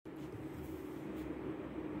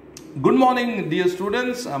Good morning, dear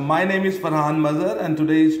students. My name is Ferhan Mazher and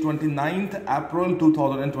today is 29th April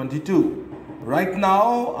 2022. Right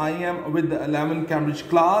now, I am with the 11th Cambridge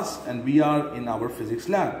class and we are in our physics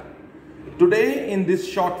lab. Today, in this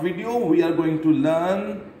short video, we are going to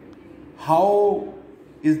learn how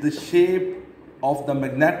is the shape of the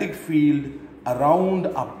magnetic field around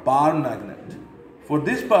a bar magnet. For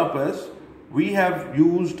this purpose, we have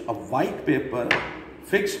used a white paper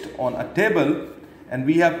fixed on a table and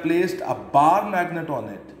we have placed a bar magnet on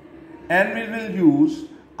it, and we will use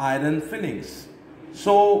iron fillings.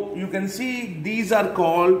 So you can see these are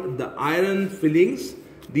called the iron fillings.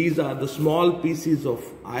 These are the small pieces of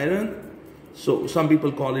iron. So some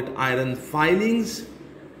people call it iron filings.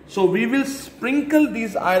 So we will sprinkle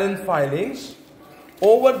these iron filings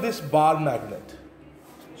over this bar magnet.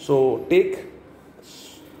 So take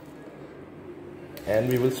and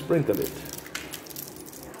we will sprinkle it.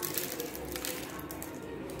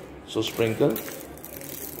 So sprinkle,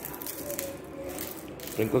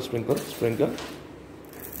 sprinkle, sprinkle, sprinkle.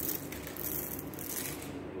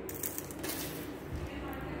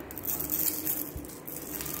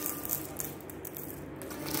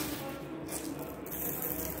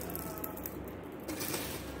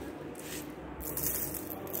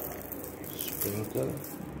 Sprinkle,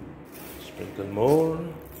 sprinkle more,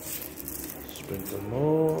 sprinkle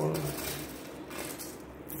more.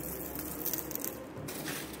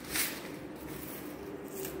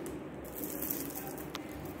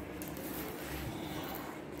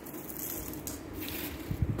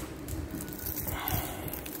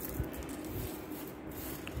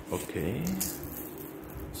 Okay,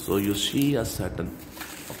 so you see a certain,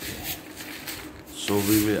 okay, so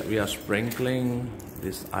we are sprinkling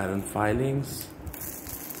these iron filings.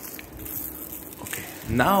 Okay,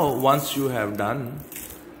 now once you have done,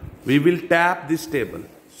 we will tap this table.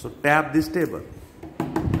 So tap this table,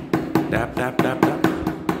 tap, tap, tap, tap, tap,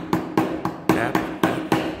 tap,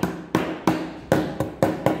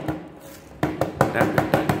 tap it.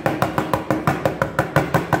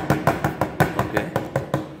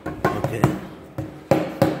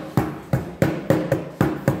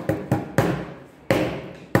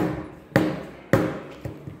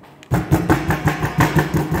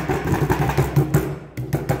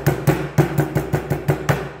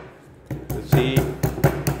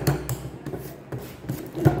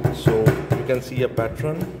 So you can see a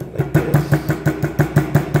pattern like this.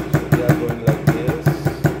 So they are going like this.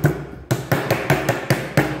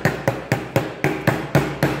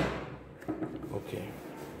 Okay.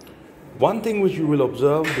 One thing which you will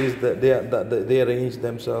observe is that they arrange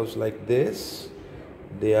themselves like this.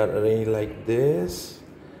 They are arranged like this,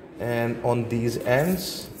 and on these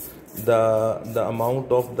ends, the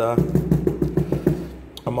amount of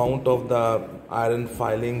the iron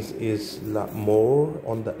filings is more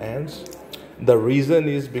on the ends. The reason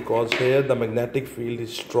is because here the magnetic field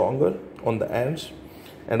is stronger on the ends,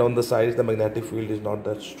 and on the sides the magnetic field is not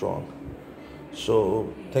that strong.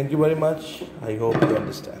 So thank you very much. I hope you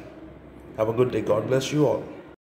understand. Have a good day. God bless you all.